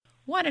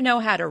Want to know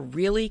how to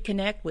really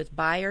connect with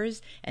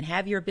buyers and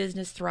have your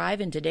business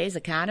thrive in today's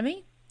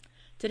economy?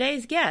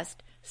 Today's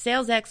guest,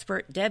 sales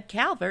expert Deb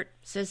Calvert,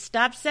 says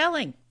stop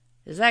selling.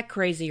 Is that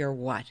crazy or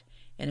what?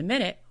 In a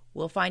minute,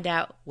 we'll find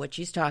out what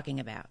she's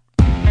talking about.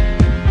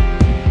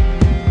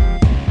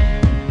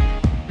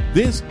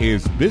 This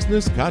is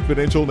Business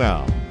Confidential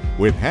Now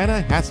with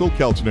Hannah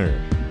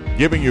Hassel-Kelchner,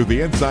 giving you the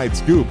inside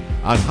scoop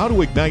on how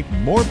to ignite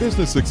more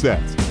business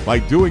success by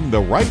doing the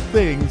right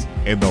things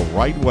in the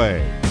right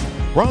way.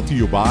 Brought to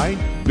you by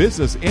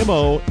Business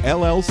MO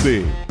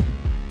LLC.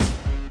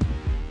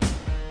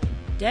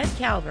 Deb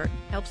Calvert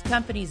helps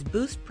companies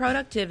boost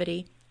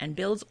productivity and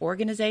builds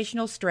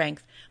organizational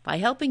strength by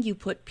helping you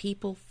put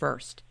people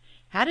first.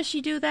 How does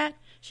she do that?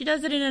 She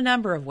does it in a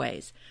number of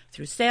ways,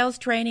 through sales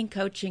training,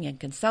 coaching and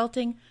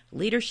consulting,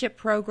 leadership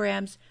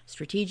programs,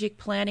 strategic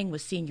planning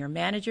with senior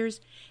managers,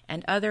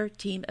 and other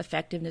team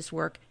effectiveness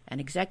work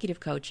and executive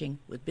coaching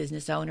with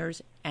business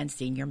owners and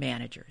senior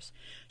managers.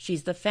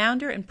 She's the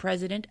founder and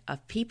president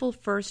of People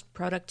First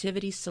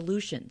Productivity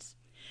Solutions.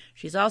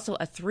 She's also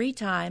a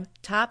 3-time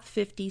top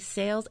 50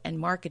 sales and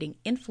marketing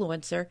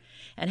influencer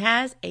and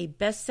has a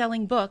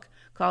best-selling book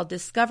called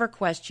Discover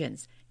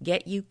Questions,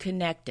 Get You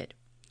Connected.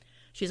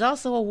 She's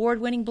also an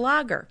award-winning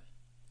blogger.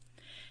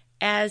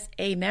 As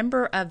a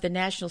member of the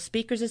National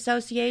Speakers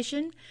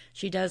Association,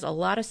 she does a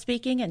lot of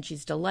speaking, and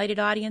she's delighted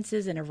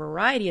audiences in a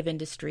variety of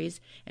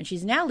industries, and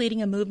she's now leading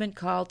a movement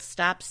called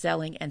Stop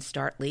Selling and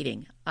Start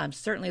Leading. I'm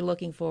certainly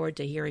looking forward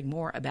to hearing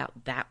more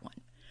about that one.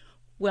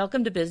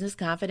 Welcome to Business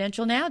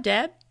Confidential Now,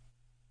 Deb.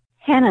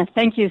 Hannah,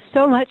 thank you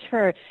so much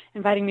for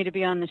inviting me to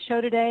be on the show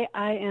today.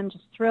 I am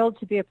just thrilled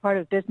to be a part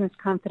of Business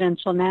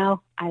Confidential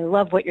Now. I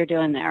love what you're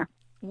doing there.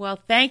 Well,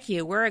 thank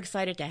you. We're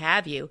excited to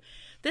have you.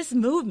 This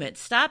movement,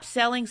 Stop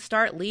Selling,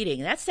 Start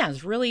Leading, that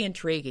sounds really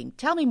intriguing.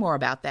 Tell me more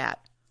about that.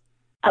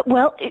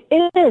 Well, it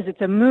is. It's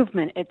a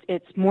movement.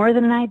 It's more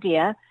than an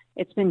idea.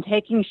 It's been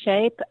taking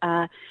shape.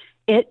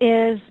 It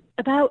is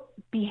about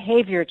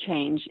behavior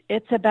change.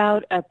 It's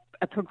about a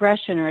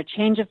progression or a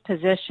change of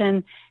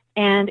position,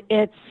 and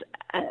it's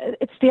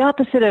the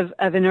opposite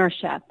of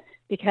inertia,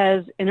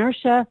 because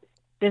inertia,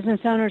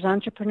 business owners,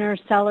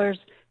 entrepreneurs, sellers,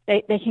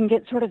 they can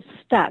get sort of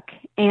stuck.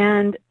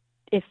 And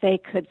if they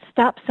could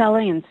stop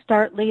selling and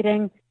start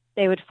leading,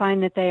 they would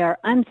find that they are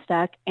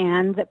unstuck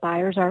and that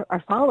buyers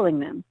are following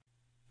them.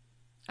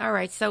 All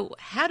right. So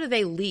how do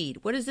they lead?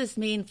 What does this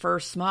mean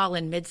for small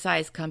and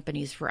mid-sized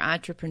companies, for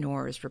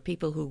entrepreneurs, for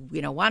people who,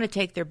 want to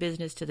take their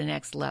business to the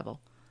next level?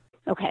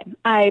 Okay.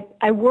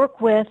 I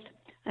work with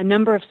a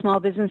number of small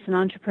business and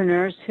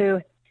entrepreneurs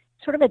who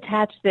sort of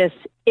attach this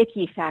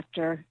icky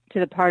factor to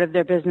the part of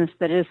their business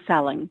that is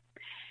selling.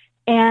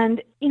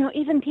 And,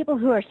 even people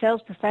who are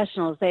sales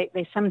professionals,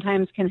 they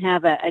sometimes can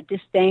have a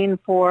disdain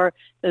for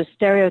those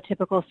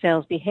stereotypical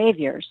sales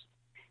behaviors.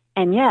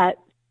 And yet,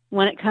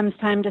 when it comes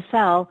time to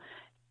sell,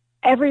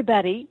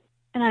 everybody,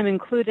 and I'm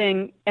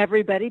including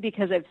everybody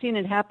because I've seen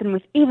it happen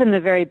with even the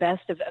very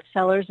best of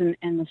sellers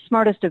and the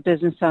smartest of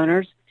business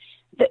owners,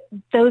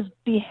 those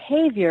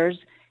behaviors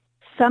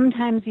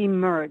sometimes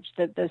emerge,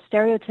 those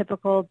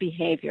stereotypical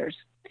behaviors.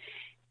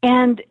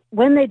 And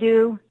when they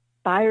do,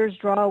 buyers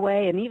draw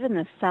away, and even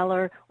the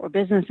seller or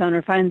business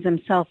owner finds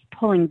themselves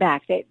pulling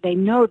back. They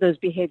know those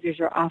behaviors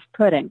are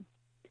off-putting.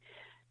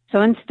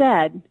 So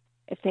instead,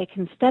 if they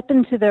can step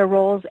into their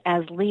roles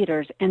as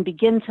leaders and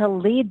begin to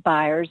lead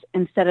buyers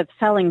instead of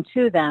selling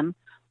to them,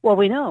 well,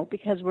 we know,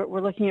 because we're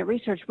looking at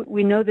research,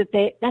 we know that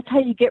that's how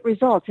you get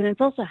results, and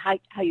it's also how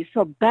you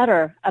feel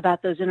better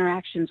about those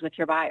interactions with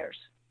your buyers.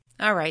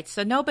 All right,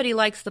 so nobody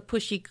likes the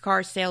pushy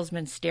car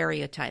salesman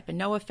stereotype, and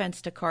no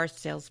offense to car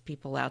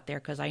salespeople out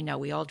there, because I know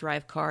we all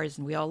drive cars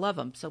and we all love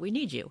them, so we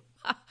need you.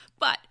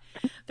 But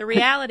the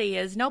reality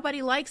is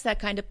nobody likes that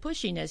kind of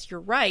pushiness. You're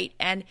right,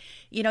 and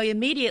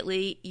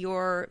immediately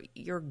your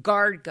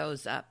guard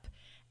goes up,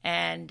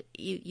 and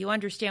you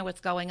understand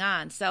what's going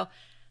on. So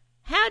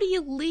how do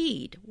you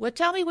lead? Well,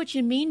 tell me what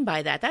you mean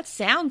by that. That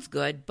sounds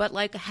good,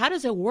 but how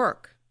does it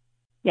work?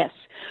 Yes,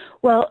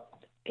 well,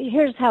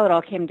 here's how it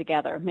all came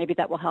together. Maybe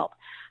that will help.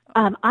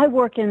 I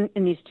work in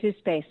these two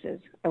spaces.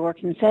 I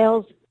work in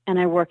sales and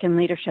I work in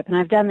leadership, and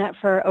I've done that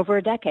for over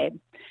a decade.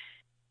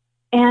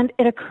 And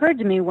it occurred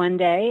to me one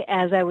day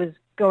as I was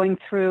going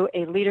through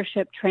a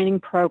leadership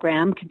training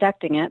program,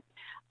 conducting it,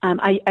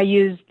 I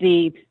used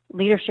the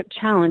Leadership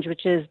Challenge,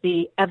 which is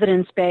the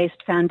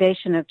evidence-based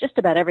foundation of just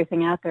about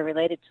everything out there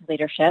related to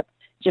leadership.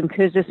 Jim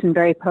Kouzes and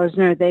Barry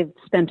Posner, they've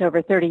spent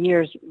over 30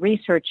 years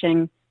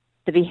researching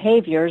the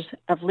behaviors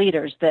of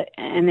leaders,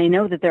 and they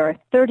know that there are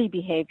 30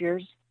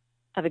 behaviors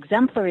of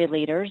exemplary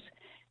leaders,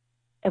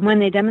 and when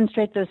they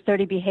demonstrate those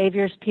 30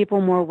 behaviors, people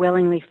more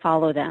willingly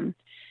follow them.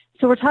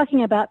 So we're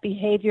talking about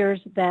behaviors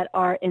that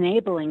are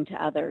enabling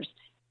to others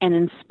and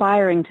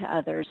inspiring to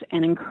others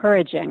and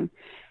encouraging.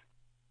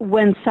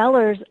 When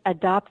sellers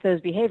adopt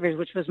those behaviors,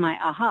 which was my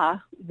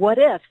aha, what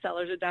if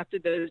sellers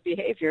adopted those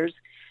behaviors?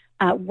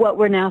 What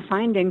we're now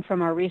finding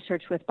from our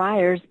research with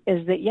buyers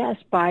is that, yes,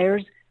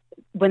 buyers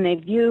when they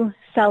view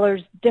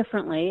sellers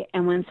differently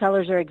and when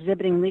sellers are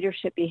exhibiting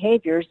leadership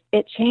behaviors,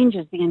 it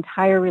changes the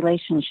entire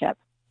relationship.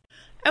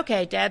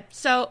 Okay, Deb.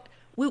 So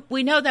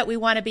we know that we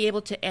want to be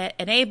able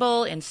to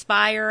enable,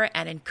 inspire,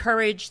 and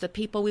encourage the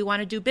people we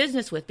want to do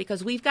business with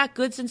because we've got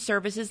goods and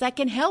services that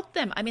can help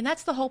them. I mean,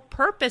 that's the whole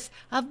purpose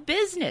of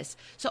business.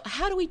 So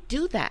how do we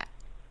do that?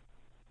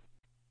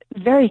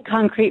 Very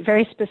concrete,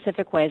 very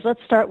specific ways.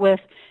 Let's start with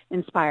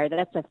inspire.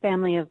 That's a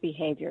family of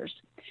behaviors.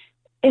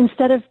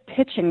 Instead of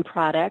pitching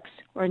products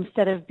or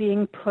instead of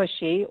being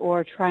pushy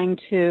or trying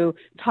to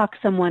talk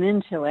someone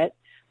into it,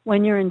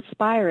 when you're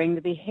inspiring,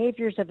 the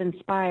behaviors of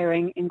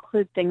inspiring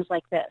include things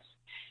like this.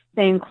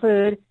 They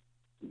include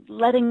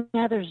letting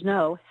others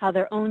know how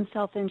their own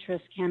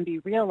self-interest can be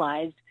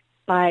realized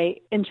by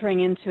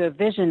entering into a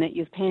vision that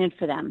you've painted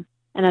for them.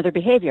 Another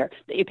behavior,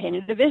 that you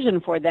painted a vision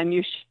for them,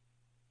 you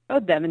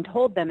showed them and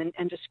told them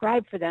and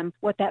described for them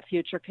what that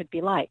future could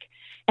be like.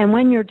 And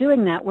when you're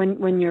doing that,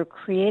 when you're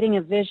creating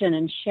a vision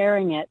and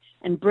sharing it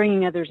and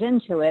bringing others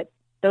into it,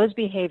 those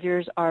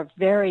behaviors are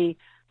very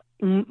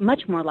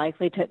much more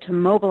likely to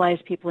mobilize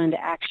people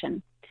into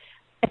action.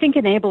 I think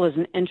enable is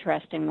an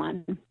interesting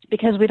one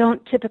because we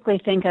don't typically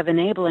think of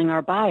enabling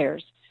our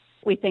buyers.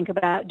 We think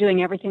about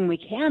doing everything we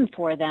can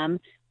for them,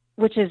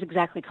 which is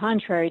exactly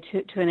contrary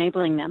to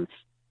enabling them.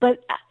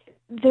 But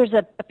there's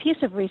a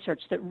piece of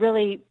research that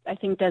really, I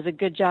think, does a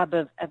good job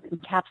of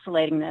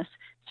encapsulating this.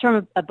 It's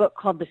from a book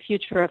called The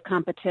Future of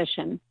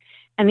Competition.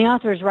 And the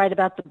authors write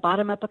about the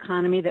bottom-up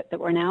economy that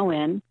we're now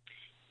in.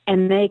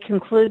 And they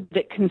conclude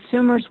that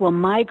consumers will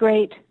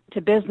migrate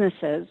to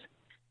businesses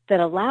that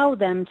allow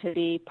them to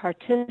be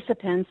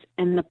participants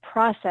in the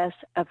process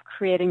of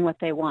creating what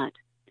they want.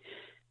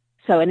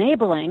 So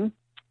enabling,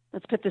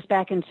 let's put this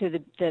back into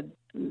the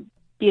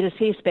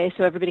B2C space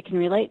so everybody can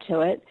relate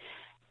to it.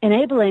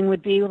 Enabling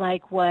would be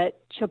like what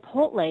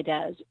Chipotle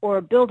does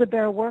or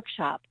Build-A-Bear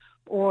Workshop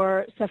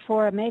or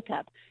Sephora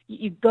Makeup.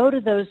 You go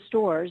to those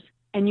stores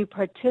and you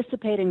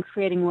participate in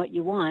creating what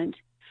you want.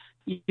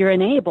 You're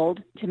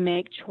enabled to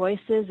make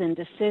choices and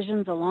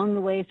decisions along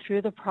the way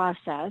through the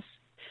process.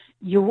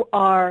 You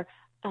are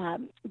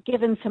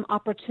given some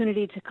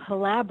opportunity to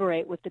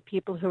collaborate with the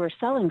people who are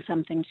selling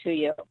something to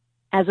you,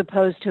 as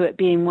opposed to it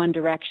being one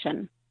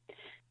direction.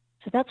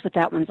 So that's what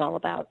that one's all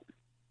about.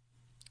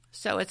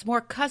 So it's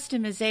more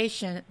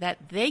customization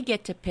that they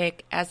get to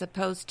pick as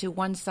opposed to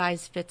one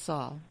size fits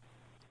all.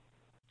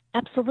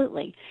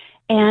 Absolutely.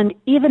 And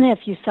even if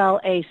you sell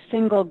a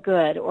single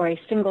good or a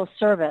single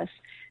service,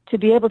 to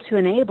be able to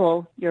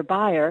enable your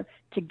buyer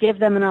to give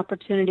them an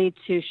opportunity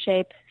to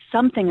shape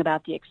something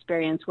about the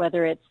experience,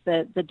 whether it's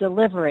the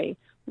delivery,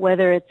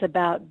 whether it's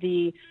about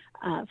the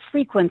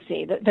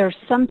frequency. There's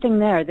something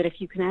there that if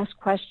you can ask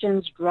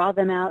questions, draw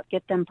them out,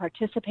 get them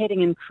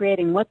participating in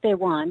creating what they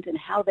want and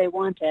how they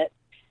want it,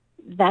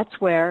 that's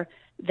where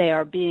they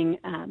are being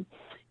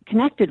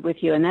connected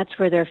with you, and that's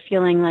where they're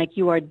feeling like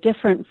you are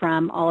different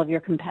from all of your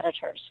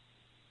competitors.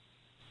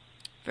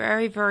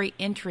 Very, very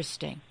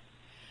interesting.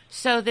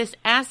 So this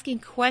asking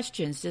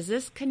questions, does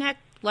this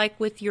connect like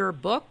with your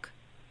book,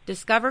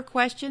 Discover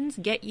Questions,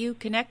 Get You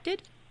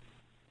Connected?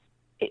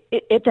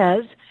 It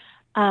does.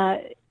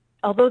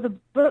 Although the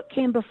book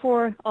came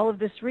before all of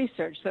this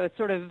research, so it's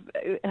sort of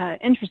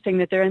interesting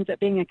that there ends up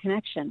being a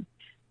connection.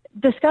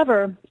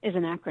 Discover is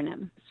an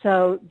acronym.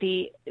 So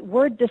the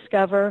word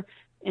discover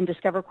and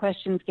Discover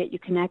Questions, Get You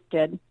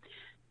Connected,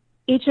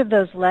 each of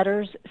those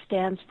letters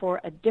stands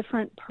for a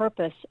different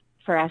purpose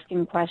for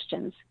asking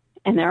questions.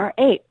 And there are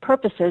 8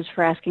 purposes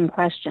for asking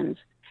questions.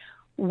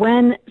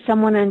 When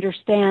someone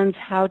understands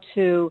how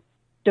to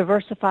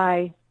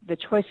diversify the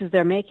choices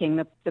they're making,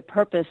 the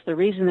purpose, the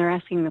reason they're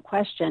asking the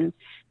question,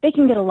 they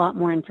can get a lot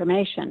more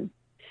information.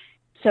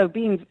 So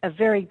being a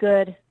very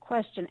good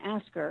question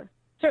asker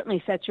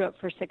certainly sets you up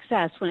for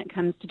success when it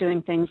comes to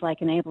doing things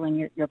like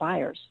enabling your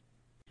buyers.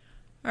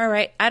 All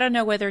right. I don't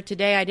know whether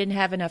today I didn't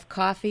have enough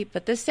coffee,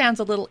 but this sounds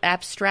a little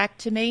abstract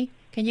to me.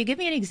 Can you give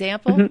me an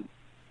example? Mm-hmm.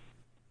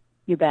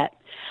 You bet.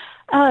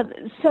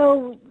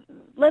 So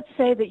let's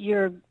say that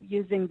you're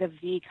using the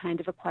V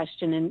kind of a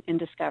question in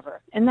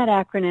Discover. In that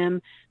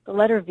acronym, the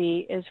letter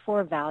V is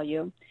for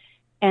value.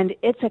 And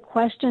it's a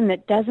question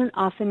that doesn't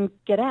often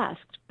get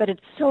asked, but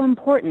it's so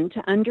important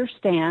to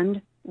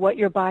understand what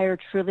your buyer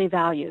truly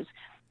values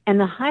and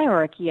the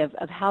hierarchy of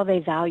how they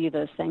value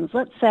those things.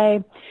 Let's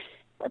say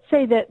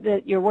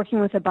that you're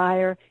working with a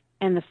buyer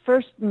and the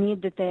first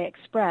need that they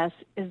express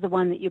is the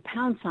one that you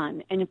pounce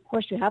on. And of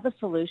course, you have a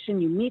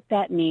solution, you meet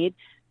that need,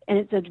 and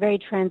it's a very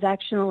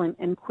transactional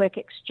and quick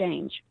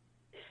exchange.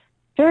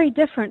 Very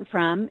different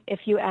from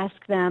if you ask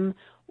them,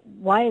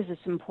 why is this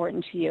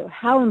important to you?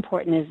 How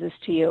important is this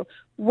to you?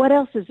 What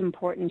else is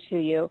important to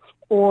you?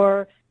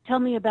 Or tell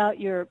me about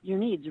your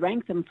needs.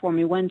 Rank them for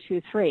me, 1,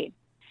 2, 3.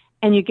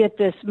 And you get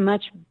this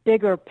much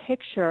bigger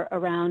picture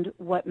around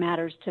what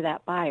matters to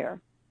that buyer.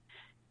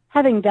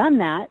 Having done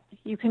that,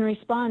 you can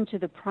respond to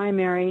the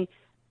primary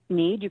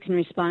need. You can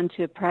respond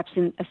to perhaps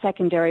a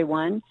secondary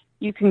one.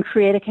 You can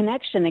create a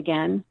connection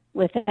again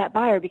with that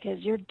buyer because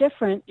you're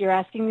different. You're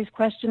asking these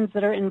questions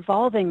that are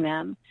involving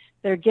them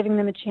They're giving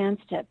them a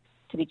chance to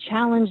be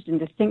challenged and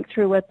to think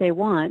through what they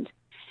want.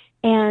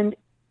 And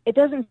it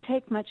doesn't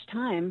take much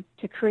time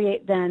to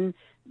create then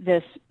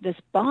this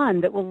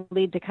bond that will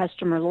lead to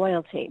customer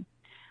loyalty.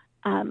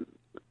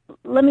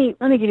 Let me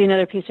give you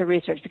another piece of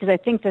research, because I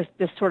think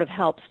this sort of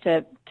helps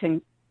to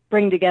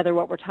bring together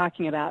what we're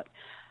talking about.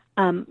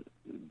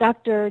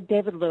 Dr.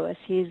 David Lewis,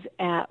 he's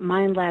at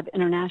Mind Lab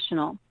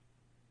International.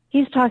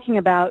 He's talking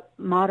about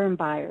modern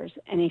buyers,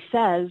 and he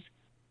says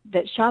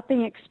that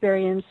shopping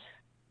experiences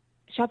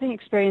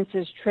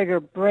trigger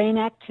brain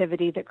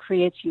activity that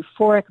creates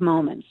euphoric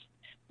moments.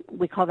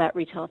 We call that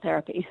retail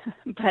therapy.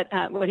 But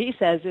what he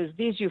says is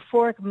these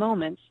euphoric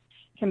moments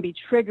can be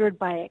triggered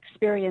by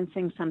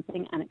experiencing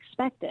something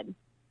unexpected.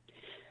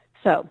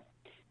 So,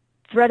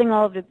 threading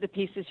all of the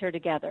pieces here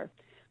together,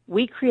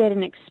 we create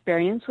an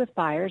experience with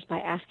buyers by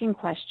asking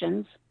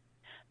questions.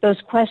 Those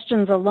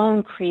questions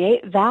alone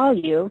create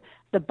value.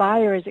 The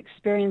buyer is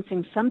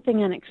experiencing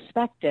something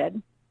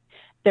unexpected.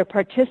 They're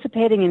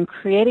participating in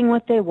creating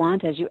what they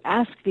want as you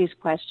ask these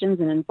questions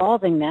and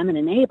involving them and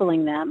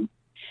enabling them.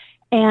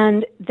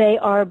 And they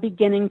are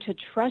beginning to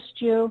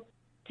trust you,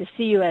 to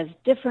see you as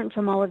different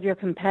from all of your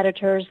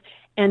competitors,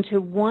 and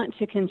to want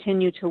to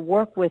continue to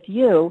work with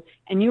you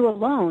and you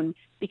alone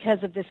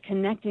because of this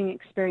connecting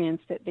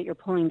experience that you're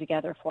pulling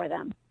together for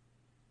them.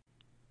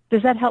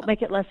 Does that help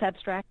make it less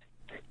abstract?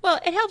 Well,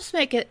 it helps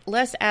make it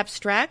less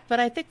abstract, but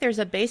I think there's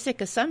a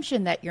basic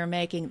assumption that you're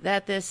making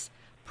that this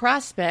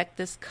prospect,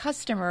 this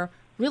customer,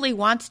 really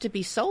wants to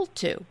be sold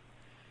to.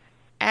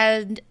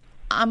 And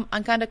I'm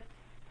kind of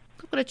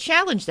going to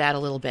challenge that a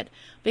little bit,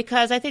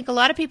 because I think a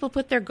lot of people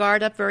put their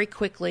guard up very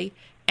quickly,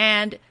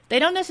 and they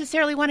don't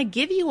necessarily want to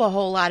give you a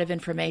whole lot of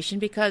information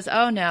because,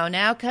 oh no,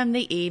 now come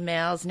the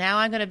emails. Now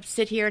I'm going to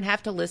sit here and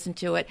have to listen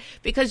to it,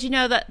 because you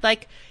know that,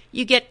 like,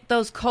 you get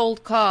those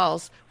cold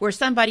calls where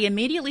somebody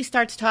immediately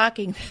starts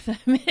talking the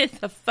minute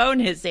the phone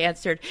is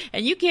answered,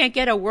 and you can't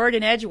get a word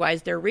in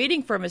edgewise. They're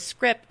reading from a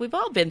script. We've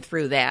all been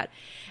through that.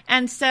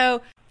 And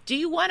so, do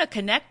you want to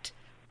connect?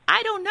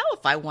 I don't know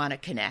if I want to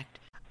connect.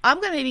 I'm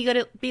going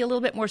to be a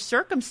little bit more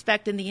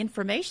circumspect in the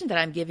information that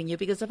I'm giving you,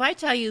 because if I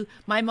tell you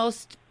my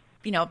most,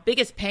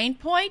 biggest pain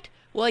point,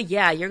 well,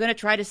 yeah, you're going to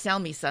try to sell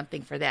me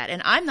something for that.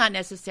 And I'm not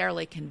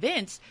necessarily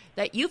convinced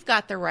that you've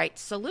got the right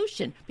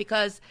solution,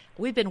 because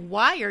we've been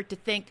wired to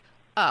think,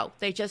 oh,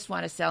 they just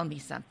want to sell me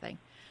something.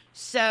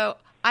 So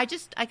I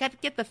got to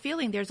get the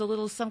feeling there's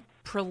some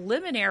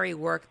preliminary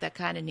work that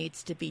kind of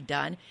needs to be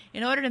done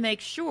in order to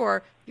make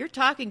sure you're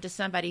talking to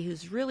somebody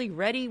who's really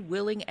ready,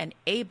 willing, and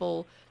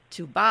able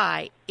to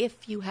buy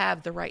if you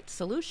have the right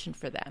solution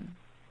for them.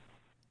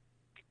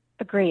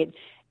 Agreed.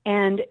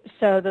 And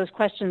so those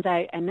questions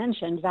I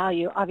mentioned,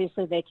 value,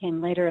 obviously they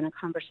came later in a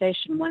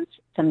conversation once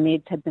some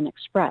needs had been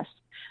expressed.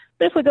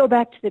 But if we go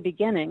back to the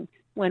beginning,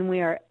 when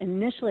we are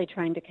initially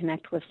trying to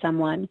connect with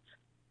someone,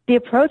 the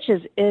approach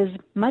is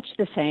much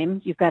the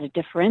same. You've got to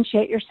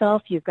differentiate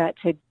yourself. You've got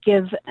to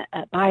give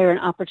a buyer an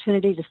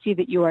opportunity to see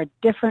that you are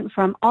different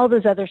from all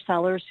those other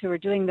sellers who are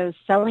doing those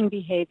selling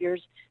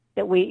behaviors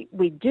that we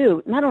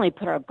do not only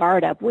put our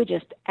guard up, we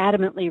just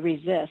adamantly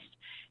resist.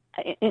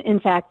 In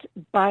fact,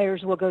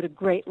 buyers will go to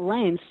great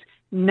lengths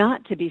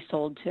not to be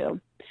sold to,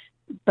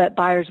 but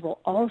buyers will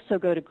also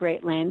go to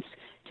great lengths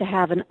to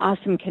have an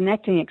awesome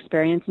connecting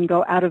experience and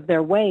go out of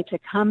their way to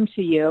come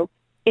to you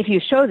if you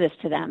show this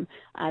to them.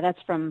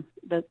 That's from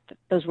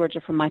those words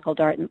are from Michael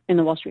Dart in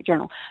the Wall Street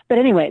Journal. But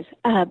anyways,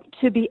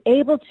 to be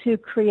able to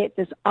create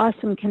this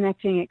awesome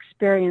connecting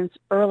experience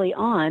early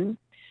on,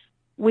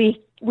 we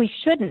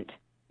shouldn't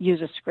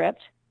use a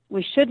script.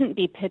 We shouldn't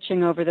be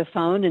pitching over the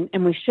phone,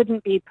 and we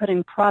shouldn't be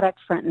putting product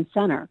front and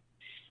center.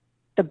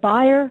 The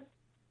buyer,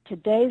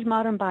 today's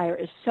modern buyer,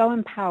 is so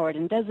empowered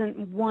and doesn't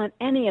want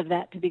any of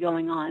that to be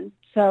going on.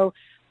 So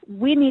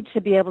we need to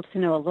be able to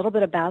know a little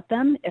bit about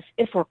them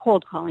if we're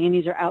cold calling, and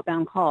these are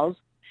outbound calls,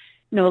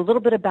 know a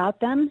little bit about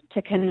them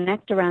to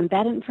connect around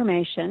that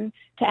information,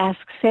 to ask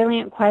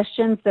salient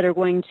questions that are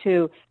going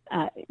to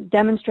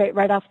demonstrate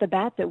right off the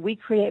bat that we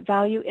create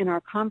value in our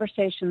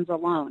conversations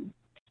alone.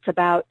 It's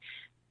about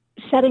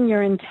setting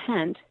your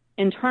intent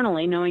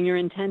internally, knowing your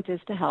intent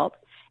is to help,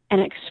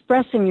 and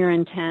expressing your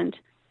intent,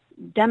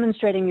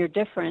 demonstrating your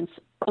difference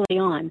early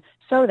on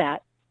so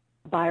that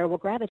the buyer will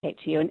gravitate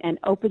to you and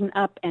open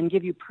up and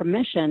give you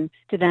permission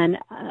to then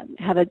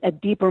have a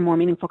deeper, more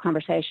meaningful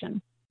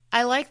conversation.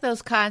 I like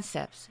those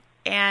concepts,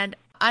 and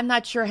I'm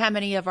not sure how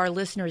many of our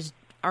listeners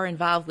are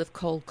involved with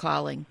cold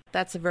calling.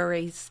 That's a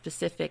very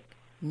specific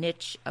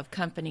niche of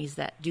companies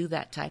that do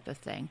that type of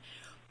thing.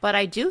 But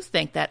I do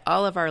think that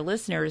all of our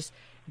listeners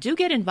do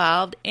get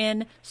involved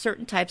in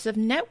certain types of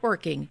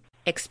networking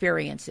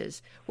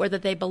experiences, whether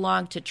they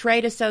belong to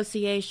trade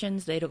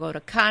associations, they go to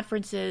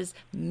conferences,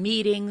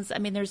 meetings. I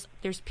mean,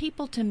 there's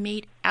people to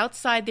meet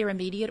outside their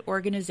immediate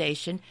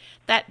organization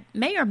that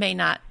may or may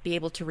not be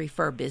able to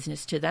refer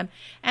business to them.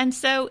 And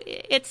so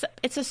it's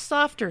a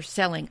softer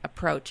selling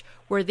approach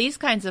where these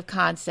kinds of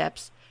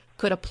concepts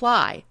could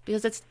apply,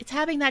 because it's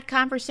having that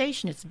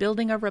conversation, it's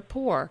building a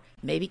rapport,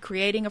 maybe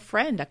creating a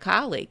friend, a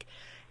colleague.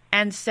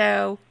 And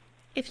so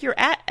if you're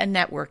at a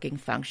networking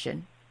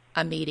function,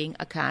 a meeting,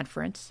 a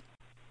conference,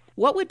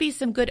 what would be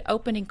some good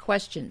opening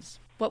questions?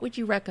 What would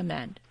you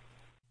recommend?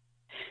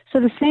 So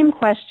the same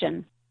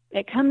question,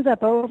 it comes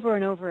up over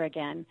and over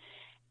again,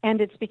 and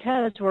it's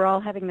because we're all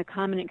having the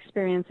common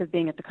experience of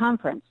being at the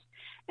conference.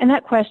 And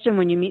that question,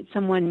 when you meet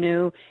someone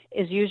new,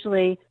 is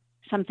usually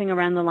something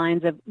around the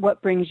lines of,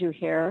 what brings you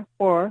here,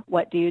 or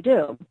what do you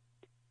do?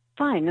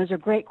 Fine, those are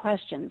great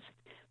questions.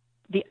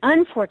 The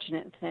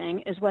unfortunate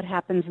thing is what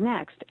happens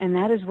next, and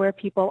that is where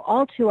people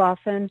all too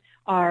often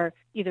are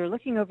either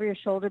looking over your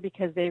shoulder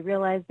because they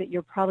realize that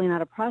you're probably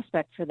not a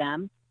prospect for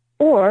them,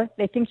 or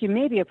they think you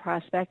may be a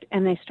prospect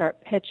and they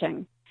start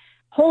pitching.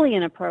 Wholly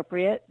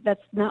inappropriate.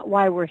 That's not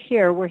why we're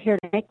here. We're here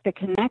to make the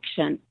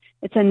connection.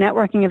 It's a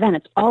networking event.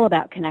 It's all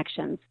about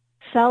connections.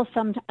 Sell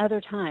some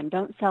other time.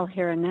 Don't sell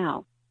here and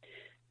now.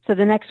 So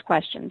the next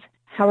questions,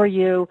 how are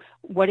you?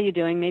 What are you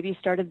doing? Maybe you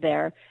started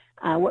there.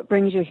 What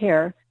brings you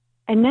here?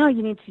 And now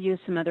you need to use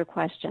some other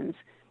questions.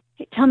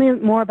 Hey, tell me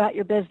more about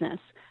your business,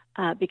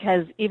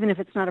 because even if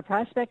it's not a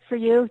prospect for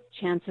you,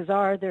 chances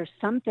are there's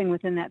something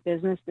within that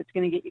business that's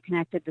going to get you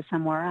connected to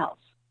somewhere else.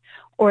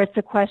 Or it's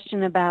a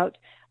question about,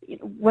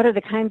 what are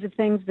the kinds of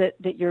things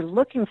that you're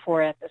looking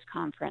for at this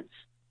conference?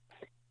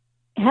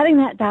 Having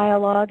that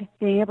dialogue,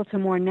 being able to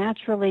more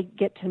naturally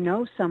get to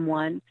know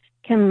someone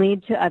can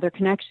lead to other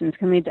connections,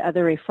 can lead to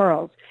other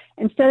referrals.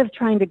 Instead of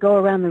trying to go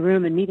around the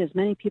room and meet as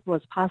many people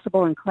as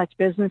possible and collect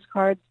business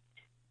cards,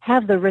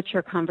 have the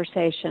richer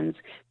conversations,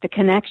 the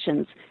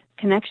connections.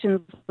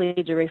 Connections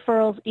lead to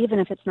referrals, even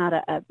if it's not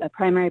a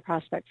primary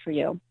prospect for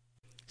you.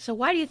 So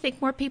why do you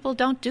think more people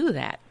don't do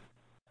that?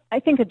 I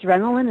think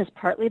adrenaline is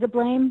partly to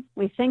blame.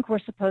 We think we're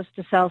supposed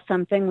to sell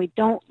something. We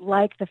don't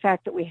like the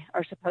fact that we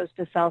are supposed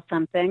to sell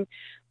something.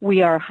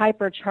 We are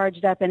hyper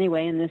charged up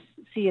anyway in this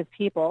sea of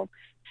people.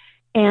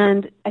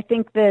 And I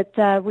think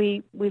that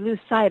we lose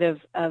sight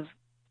of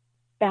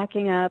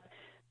backing up,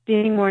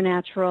 being more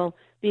natural,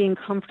 being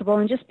comfortable,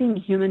 and just being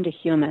human to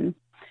human.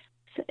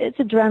 It's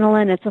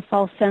adrenaline. It's a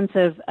false sense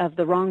of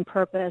the wrong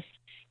purpose.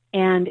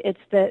 And it's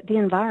the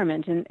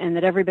environment and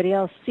that everybody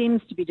else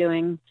seems to be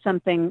doing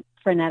something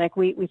frenetic.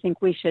 We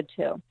think we should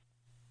too.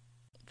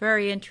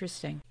 Very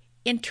interesting.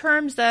 In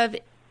terms of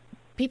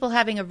people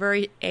having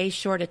a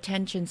short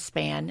attention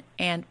span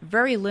and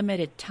very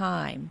limited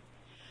time,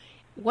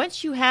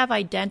 once you have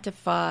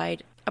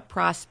identified a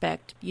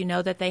prospect, you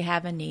know that they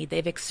have a need,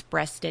 they've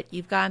expressed it,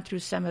 you've gone through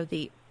some of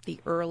the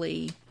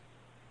early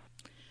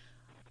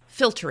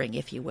filtering,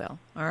 if you will,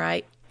 all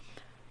right?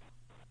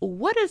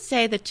 What is,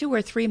 say, the 2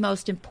 or 3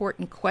 most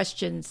important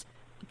questions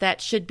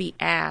that should be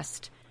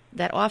asked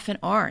that often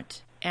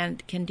aren't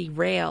and can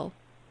derail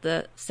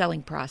the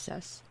selling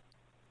process?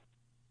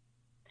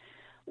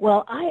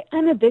 Well,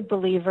 I'm a big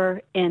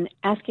believer in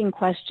asking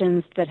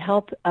questions that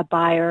help a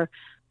buyer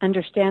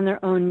understand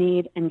their own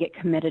need and get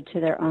committed to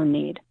their own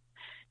need.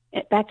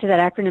 Back to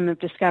that acronym of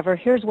DISCOVER,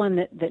 here's one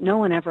that no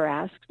one ever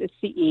asks. It's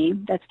the E.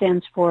 That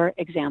stands for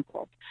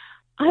example.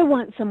 I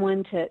want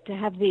someone to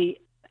have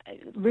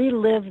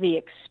relive the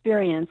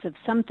experience of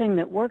something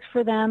that worked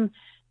for them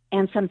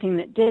and something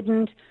that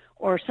didn't,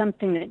 or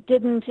something that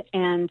didn't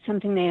and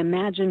something they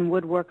imagine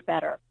would work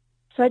better.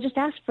 So I just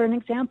asked for an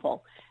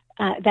example.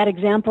 That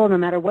example, no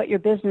matter what your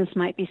business,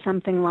 might be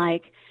something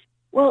like,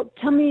 well,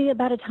 tell me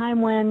about a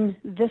time when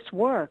this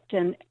worked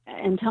and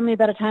tell me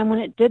about a time when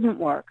it didn't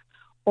work.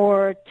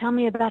 Or tell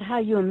me about how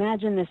you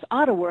imagine this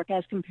ought to work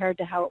as compared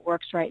to how it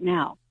works right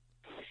now.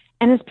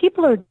 And as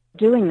people are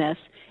doing this,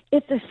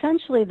 it's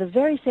essentially the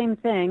very same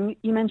thing.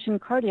 You mentioned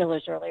car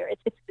dealers earlier.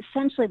 It's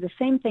essentially the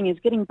same thing as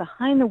getting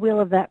behind the wheel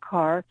of that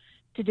car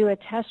to do a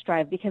test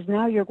drive, because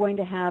now you're going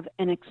to have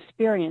an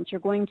experience. You're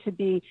going to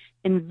be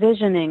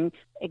envisioning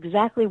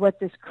exactly what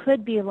this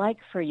could be like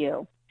for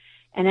you.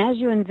 And as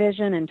you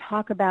envision and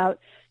talk about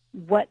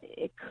what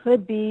it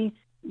could be,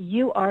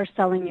 you are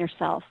selling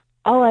yourself.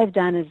 All I've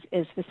done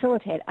is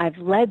facilitate. I've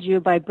led you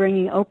by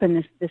bringing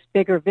open this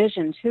bigger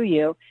vision to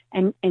you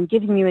and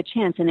giving you a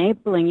chance,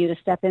 enabling you to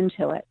step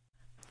into it.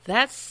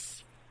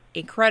 That's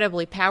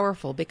incredibly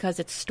powerful because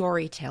it's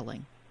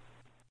storytelling.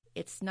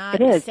 It's not.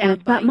 It is, and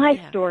it's not my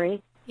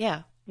story.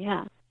 Yeah.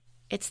 Yeah.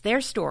 It's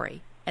their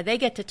story, and they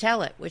get to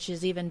tell it, which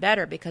is even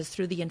better because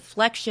through the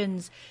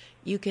inflections,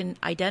 you can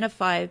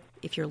identify,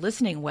 if you're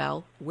listening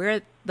well,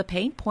 where the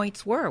pain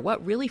points were,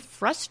 what really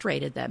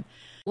frustrated them,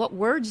 what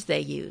words they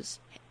use,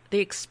 the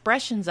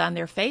expressions on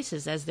their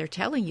faces as they're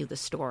telling you the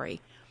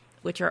story,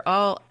 which are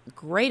all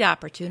great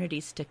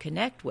opportunities to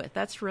connect with.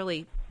 That's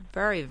really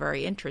very,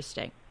 very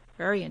interesting.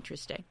 Very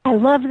interesting. I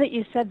love that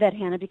you said that,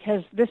 Hannah,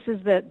 because this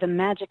is the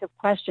magic of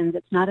questions.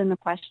 It's not in the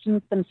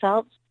questions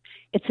themselves.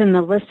 It's in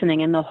the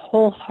listening and the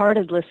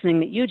wholehearted listening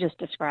that you just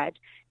described.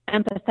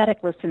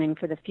 Empathetic listening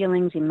for the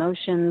feelings,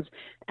 emotions,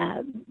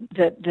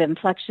 the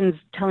inflections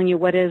telling you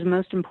what is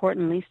most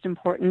important, least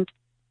important.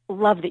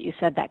 Love that you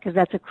said that because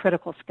that's a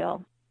critical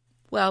skill.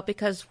 Well,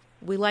 because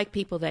we like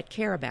people that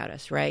care about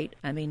us, right?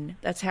 I mean,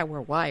 that's how we're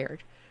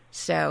wired.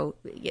 So,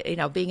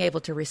 being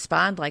able to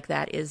respond like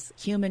that is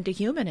human to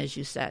human, as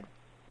you said.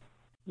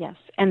 Yes,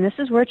 and this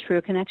is where true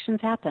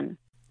connections happen.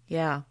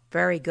 Yeah,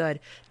 very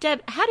good.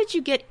 Deb, how did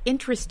you get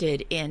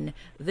interested in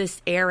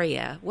this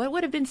area? What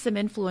would have been some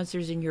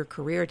influencers in your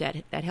career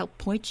that helped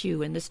point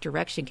you in this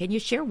direction? Can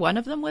you share one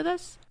of them with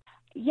us?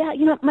 Yeah,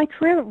 my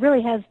career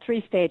really has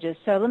three stages.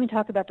 So let me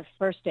talk about the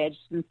first stage,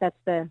 since that's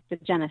the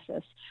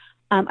genesis.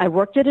 I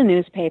worked at a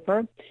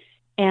newspaper,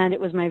 and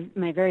it was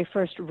my very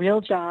first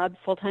real job,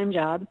 full-time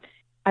job.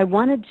 I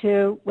wanted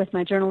to, with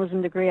my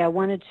journalism degree, I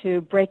wanted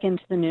to break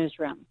into the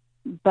newsroom,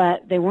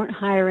 but they weren't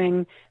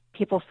hiring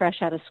people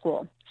fresh out of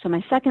school. So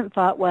my second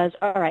thought was,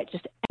 all right,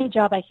 just any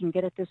job I can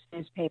get at this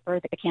newspaper,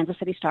 the Kansas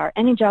City Star,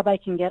 any job I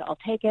can get, I'll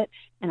take it,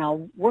 and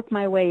I'll work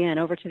my way in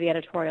over to the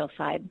editorial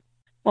side.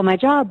 Well, my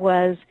job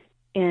was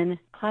in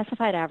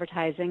classified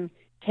advertising,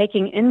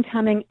 taking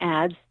incoming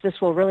ads.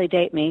 This will really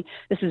date me.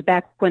 This is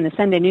back when the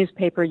Sunday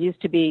newspaper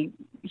used to be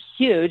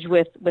huge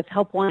with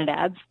help wanted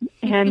ads,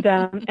 and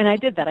I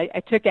did that.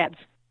 I took ads.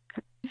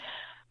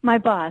 My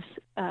boss,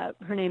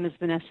 her name is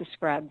Vanessa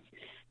Scruggs.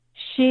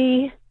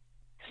 She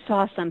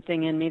saw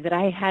something in me that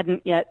I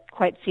hadn't yet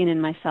quite seen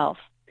in myself.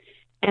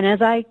 And as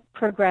I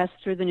progressed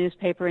through the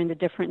newspaper into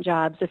different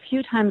jobs, a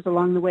few times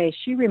along the way,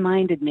 she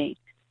reminded me.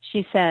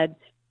 She said,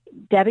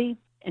 Debbie,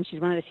 and she's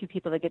one of the few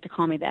people that get to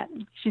call me that.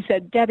 She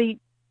said, Debbie,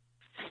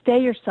 stay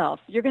yourself.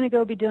 You're going to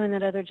go be doing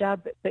that other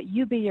job, but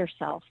you be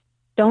yourself.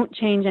 Don't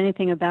change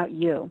anything about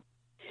you.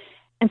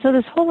 And so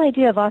this whole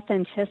idea of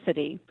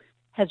authenticity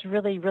has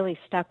really, really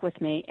stuck with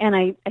me. And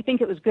I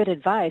think it was good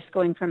advice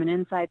going from an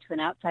inside to an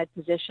outside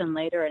position,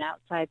 later an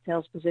outside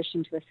sales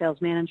position to a sales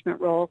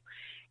management role.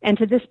 And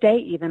to this day,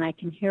 even, I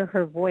can hear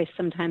her voice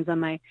sometimes in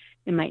my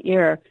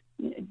ear.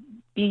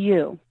 Be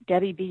you,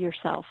 Debbie, be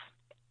yourself.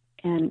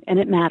 And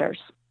it matters.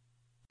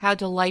 How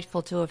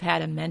delightful to have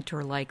had a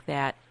mentor like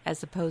that,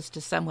 as opposed to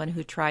someone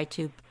who tried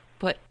to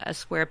put a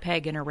square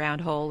peg in a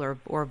round hole,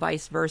 or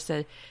vice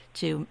versa,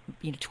 to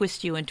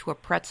twist you into a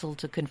pretzel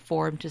to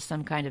conform to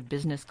some kind of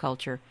business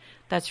culture.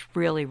 That's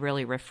really,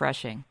 really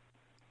refreshing.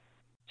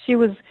 She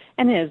was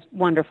and is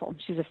wonderful.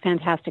 She's a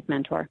fantastic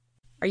mentor.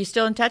 Are you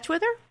still in touch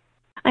with her?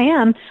 I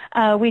am.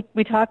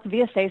 We talk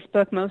via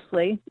Facebook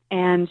mostly,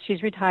 and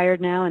she's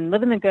retired now and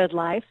living the good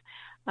life,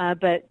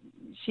 but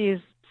she's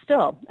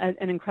still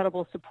an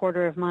incredible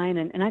supporter of mine,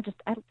 and I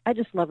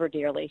just love her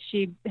dearly.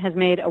 She has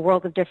made a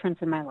world of difference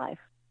in my life.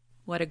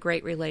 What a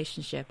great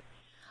relationship.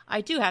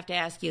 I do have to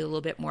ask you a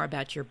little bit more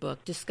about your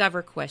book,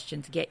 Discover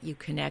Questions, Get You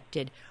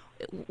Connected.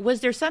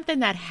 Was there something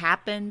that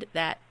happened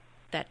that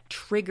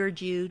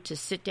triggered you to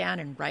sit down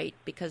and write?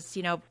 Because,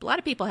 a lot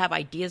of people have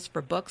ideas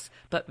for books,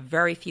 but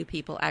very few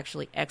people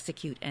actually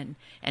execute and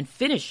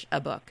finish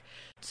a book.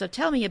 So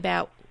tell me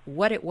about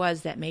what it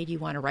was that made you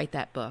want to write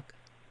that book.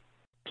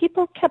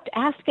 People kept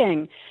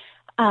asking.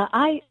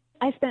 I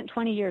spent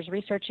 20 years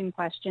researching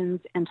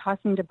questions and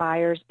talking to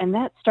buyers, and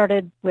that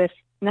started with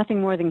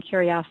nothing more than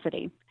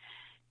curiosity.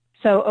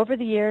 So over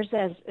the years,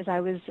 as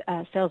I was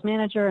a sales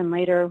manager and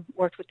later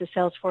worked with the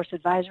Salesforce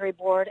Advisory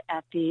Board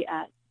at the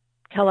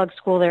Kellogg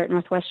School there at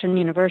Northwestern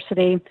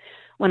University,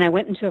 when I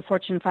went into a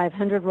Fortune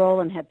 500 role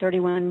and had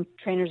 31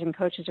 trainers and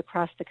coaches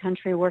across the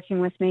country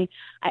working with me,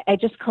 I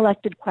just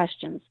collected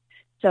questions.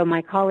 So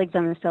my colleagues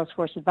on the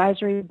Salesforce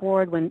Advisory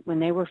Board, when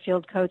they were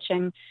field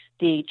coaching,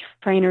 the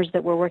trainers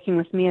that were working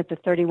with me at the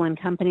 31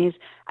 companies,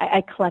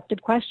 I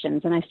collected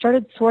questions and I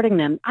started sorting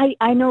them.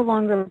 I no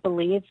longer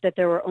believed that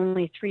there were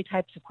only three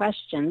types of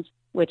questions,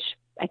 which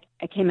I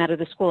came out of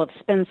the school of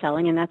spin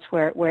selling, and that's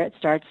where it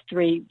starts,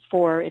 3,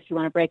 4, if you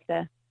want to break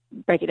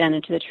it down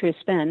into the true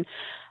spin.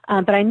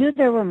 But I knew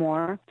there were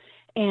more,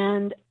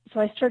 and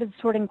so I started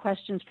sorting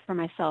questions for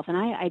myself, and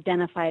I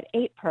identified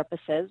 8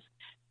 purposes.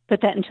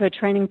 Put that into a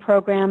training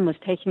program, was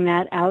taking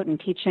that out and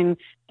teaching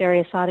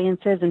various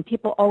audiences, and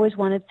people always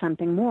wanted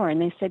something more.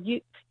 And they said,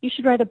 you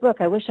should write a book.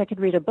 I wish I could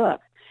read a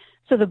book.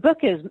 So the book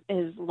is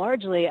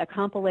largely a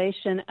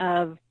compilation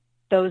of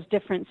those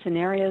different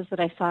scenarios that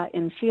I saw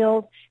in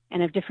field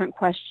and of different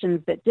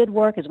questions that did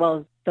work as well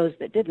as those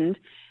that didn't,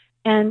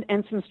 and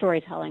some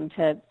storytelling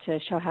to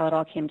show how it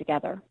all came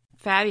together.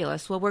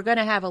 Fabulous. Well, we're going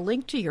to have a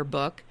link to your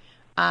book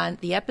on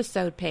the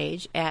episode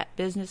page at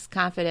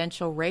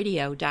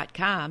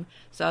businessconfidentialradio.com.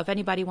 So if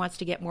anybody wants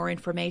to get more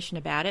information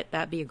about it,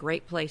 that'd be a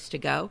great place to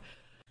go.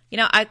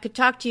 I could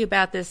talk to you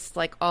about this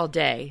like all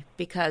day,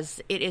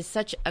 because it is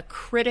such a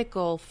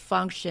critical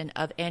function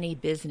of any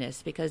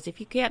business, because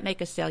if you can't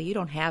make a sale, you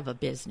don't have a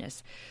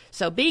business.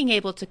 So being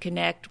able to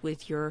connect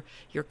with your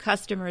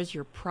customers,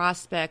 your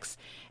prospects,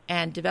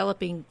 and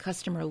developing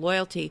customer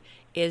loyalty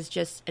is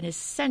just an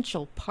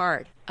essential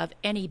part of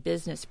any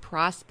business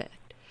prospect.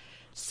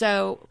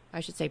 So I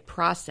should say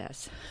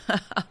process.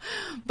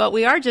 But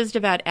we are just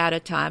about out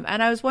of time,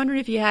 and I was wondering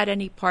if you had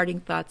any parting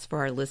thoughts for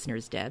our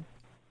listeners, Deb.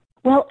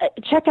 Well,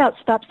 check out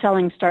Stop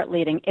Selling, Start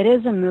Leading. It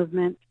is a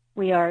movement.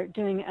 We are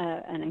doing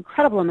an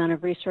incredible amount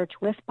of research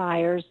with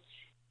buyers,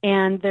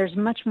 and there's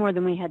much more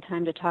than we had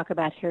time to talk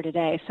about here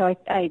today. So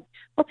I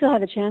hope you'll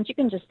have a chance. You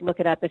can just look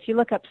it up. If you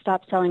look up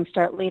Stop Selling,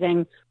 Start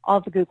Leading, all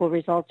the Google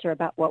results are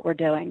about what we're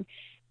doing.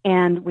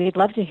 And we'd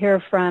love to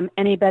hear from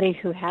anybody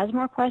who has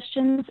more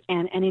questions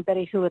and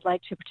anybody who would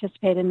like to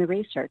participate in the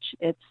research.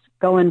 It's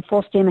going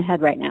full steam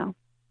ahead right now.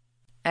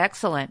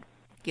 Excellent.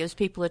 Gives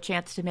people a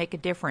chance to make a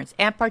difference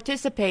and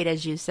participate,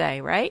 as you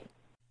say, right?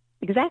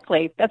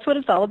 Exactly. That's what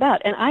it's all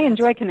about. And I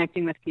enjoy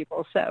connecting with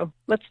people, so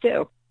let's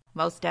do.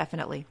 Most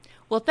definitely.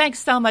 Well, thanks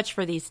so much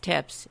for these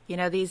tips. You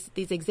know, these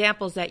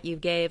examples that you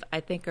gave, I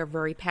think, are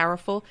very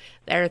powerful.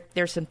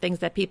 There's some things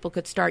that people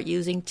could start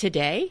using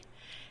today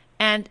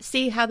and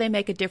see how they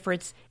make a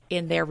difference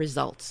in their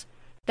results.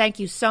 Thank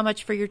you so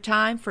much for your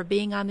time, for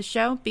being on the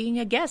show, being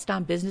a guest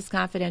on Business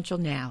Confidential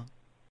Now.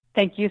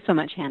 Thank you so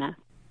much, Hannah.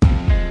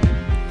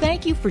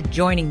 Thank you for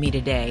joining me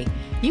today.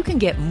 You can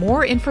get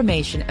more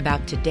information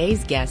about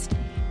today's guest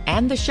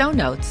and the show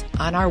notes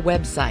on our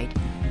website,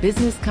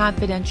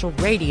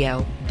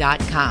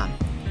 businessconfidentialradio.com,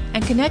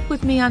 and connect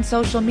with me on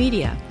social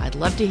media. I'd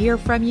love to hear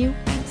from you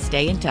and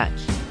stay in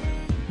touch.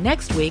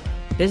 Next week,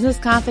 Business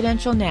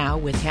Confidential Now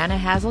with Hannah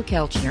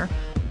Hazel-Kelchner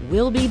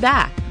will be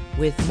back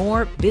with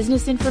more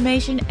business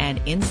information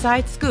and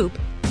inside scoop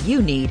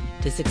you need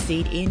to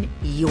succeed in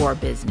your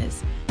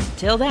business.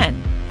 Till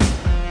then,